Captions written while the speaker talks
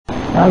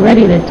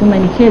already there are too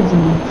many kids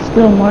and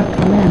still more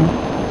come in.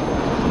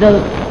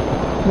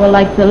 Well,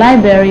 like the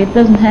library, it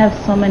doesn't have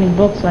so many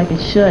books like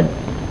it should.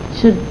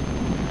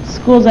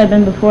 Schools I've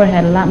been before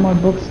had a lot more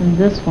books than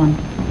this one.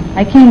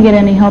 I can't get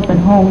any help at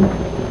home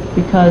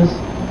because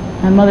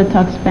my mother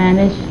talks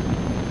Spanish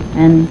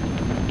and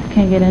I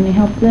can't get any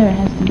help there. It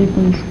has to be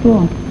from the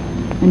school.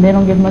 And they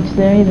don't give much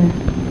there either.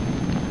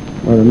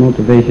 Well, the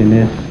motivation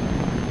is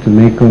to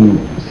make them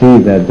see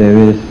that there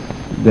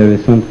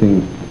is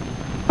something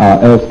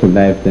else to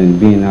life than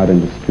being out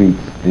in the streets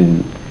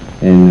and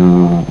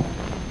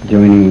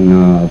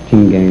joining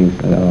teen gangs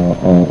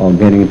or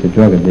getting into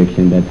drug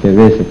addiction, that there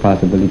is a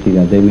possibility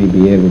that they may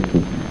be able to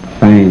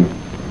find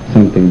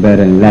something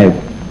better in life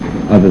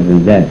other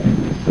than that.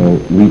 So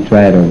we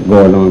try to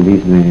go along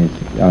these lines,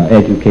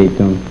 educate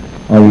them,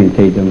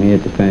 orientate them here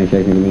to Spanish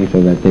Academy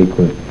so that they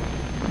could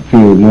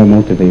feel more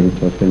motivated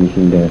for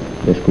finishing their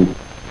school.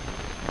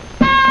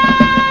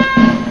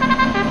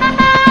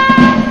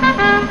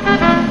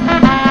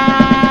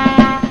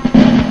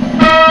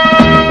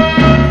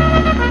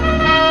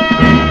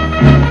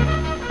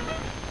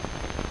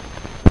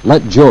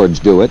 Let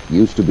George do it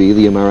used to be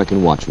the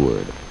American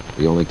watchword.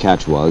 The only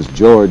catch was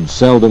George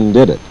seldom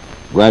did it.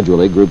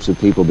 Gradually, groups of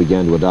people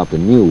began to adopt a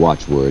new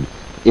watchword.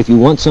 If you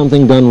want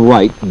something done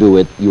right, do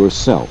it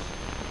yourself.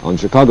 On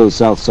Chicago's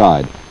South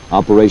Side,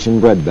 Operation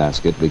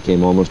Breadbasket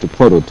became almost a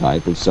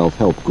prototype of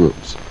self-help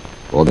groups.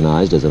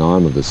 Organized as an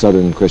arm of the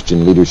Southern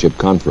Christian Leadership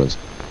Conference,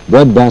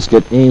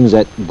 Breadbasket aims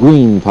at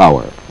green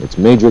power, its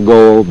major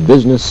goal,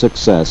 business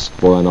success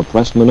for an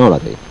oppressed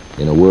minority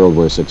in a world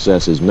where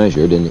success is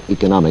measured in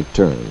economic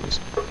terms.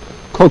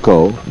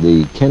 COCO,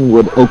 the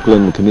Kenwood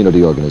Oakland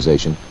Community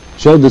Organization,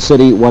 showed the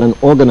city what an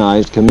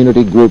organized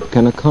community group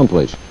can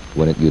accomplish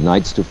when it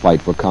unites to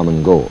fight for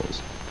common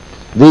goals.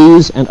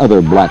 These and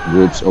other black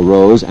groups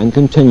arose and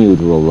continue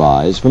to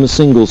arise from a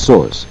single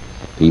source,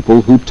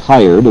 people who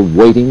tired of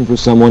waiting for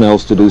someone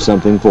else to do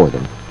something for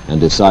them and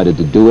decided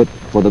to do it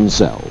for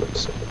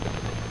themselves.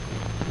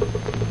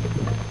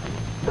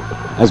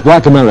 As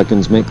black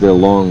Americans make their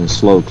long,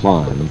 slow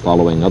climb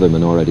following other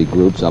minority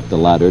groups up the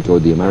ladder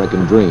toward the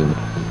American dream,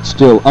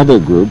 still other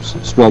groups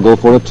struggle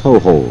for a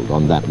toehold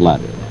on that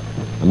ladder.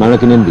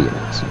 American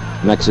Indians,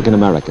 Mexican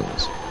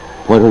Americans,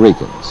 Puerto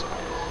Ricans.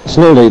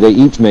 Slowly, they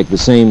each make the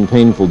same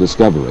painful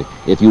discovery.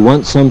 If you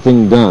want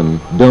something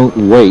done,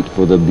 don't wait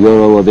for the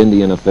Bureau of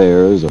Indian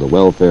Affairs or the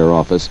Welfare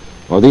Office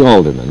or the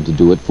alderman to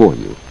do it for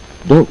you.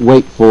 Don't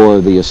wait for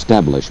the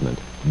establishment.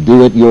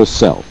 Do it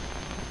yourself.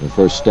 The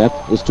first step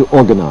is to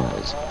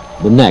organize.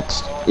 The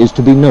next is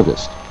to be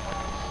noticed.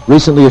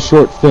 Recently, a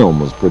short film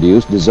was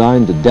produced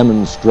designed to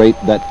demonstrate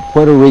that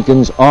Puerto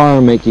Ricans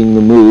are making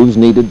the moves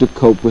needed to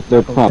cope with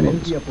their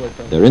problems.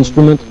 Their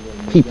instrument,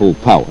 people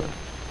power.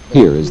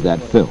 Here is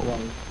that film.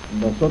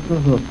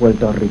 Nosotros los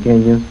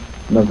puertorriqueños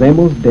nos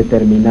vemos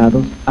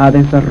determinados a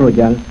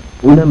desarrollar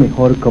una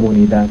mejor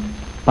comunidad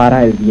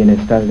para el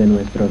bienestar de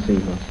nuestros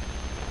hijos.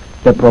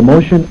 The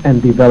promotion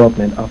and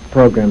development of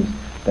programs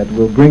that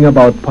will bring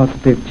about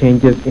positive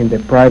changes in the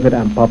private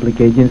and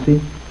public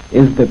agencies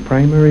is the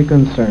primary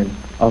concern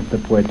of the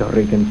Puerto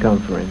Rican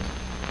Conference.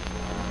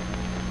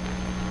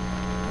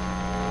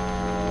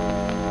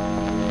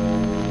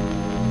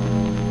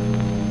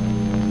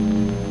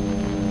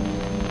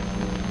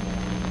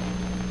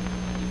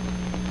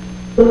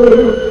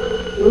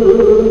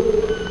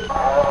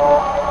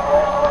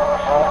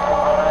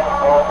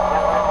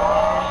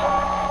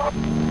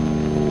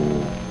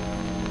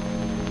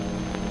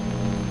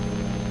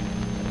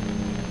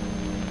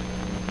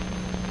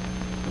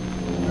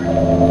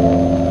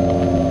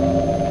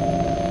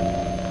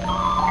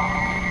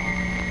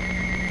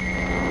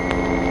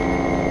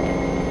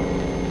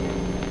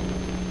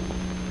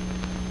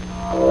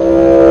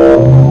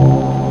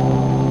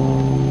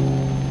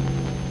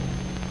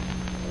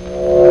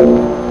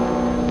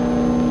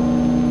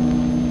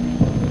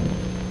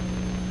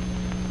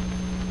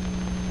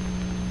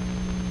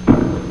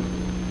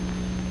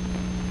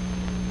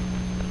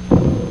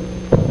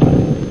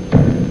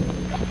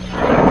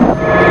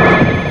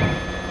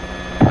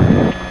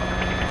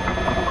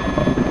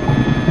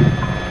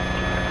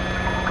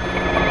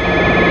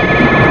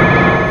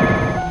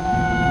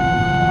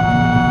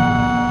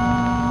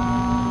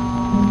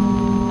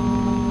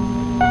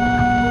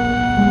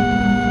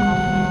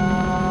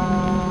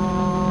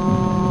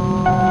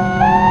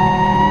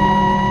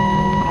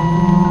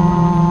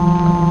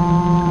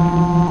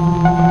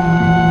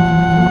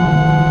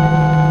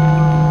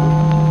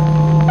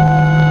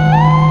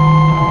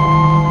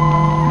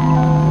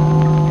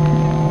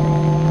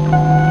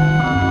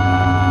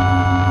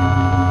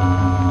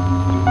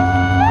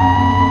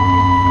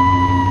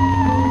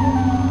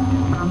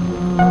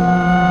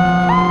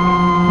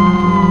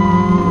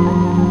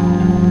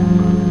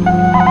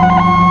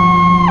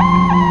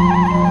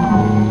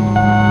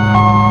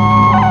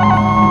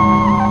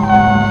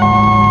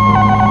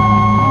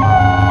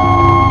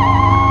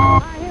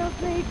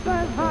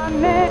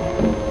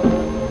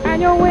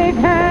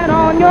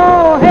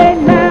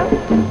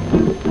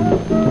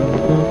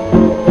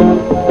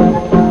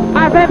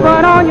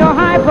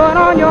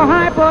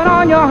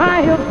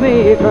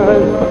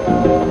 makers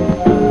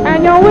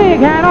and your wig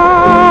hat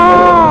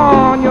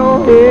on your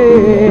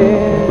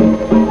head.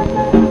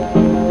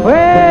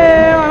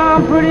 Well,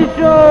 I'm pretty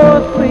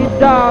sure, sweet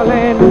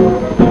darling,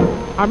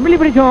 I'm really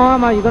pretty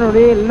sure you're gonna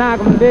really knock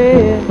 'em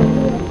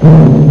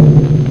dead.